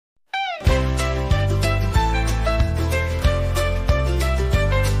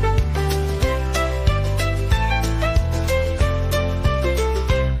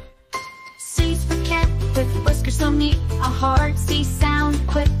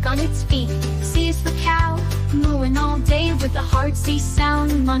with a hard C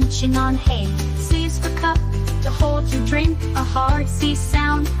sound, munching on hay. C is for cup, to hold your drink, a hard C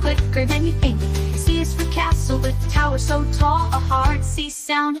sound, quicker than you think. C is for castle, with tower so tall, a hard C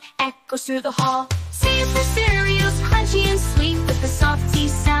sound, echoes through the hall. C is for cereals, crunchy and sweet, with a soft C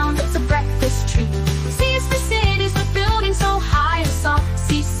sound, it's a breakfast treat. C is for cities, with buildings so high, a soft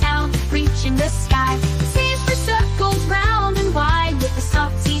C sound, reaching the sky. C is for circles, round and wide, with a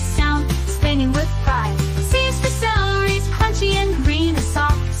soft C sound, spinning with pride. C is for celeries, crunchy and green, a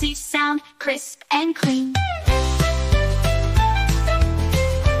soft C sound, crisp and clean.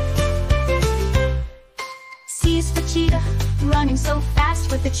 C is for cheetah, running so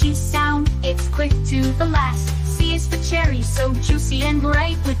fast with a cheese sound, it's quick to the last. C is for cherry, so juicy and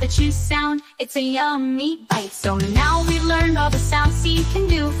bright, with the chew sound, it's a yummy bite. So now we've learned all the sounds C can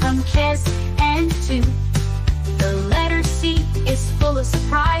do, from kiss and to. The letter C is full of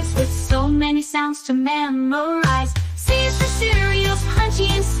surprise, with so many sounds to memorize. C is for cereals, crunchy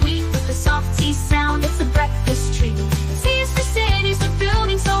and sweet, with the soft C sound, it's a breakfast treat. C is for cities, with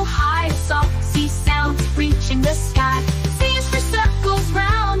buildings so high, a soft C sound, reaching the sky. C is for circles,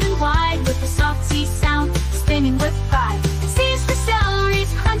 round and wide, with the soft C sound, spinning with pride. C is for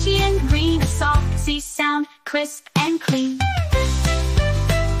celeries, crunchy and green, a soft C sound, crisp and clean.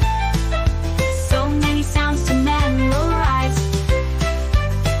 So many sounds to memorize.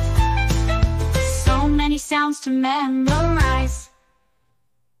 So many sounds to memorize.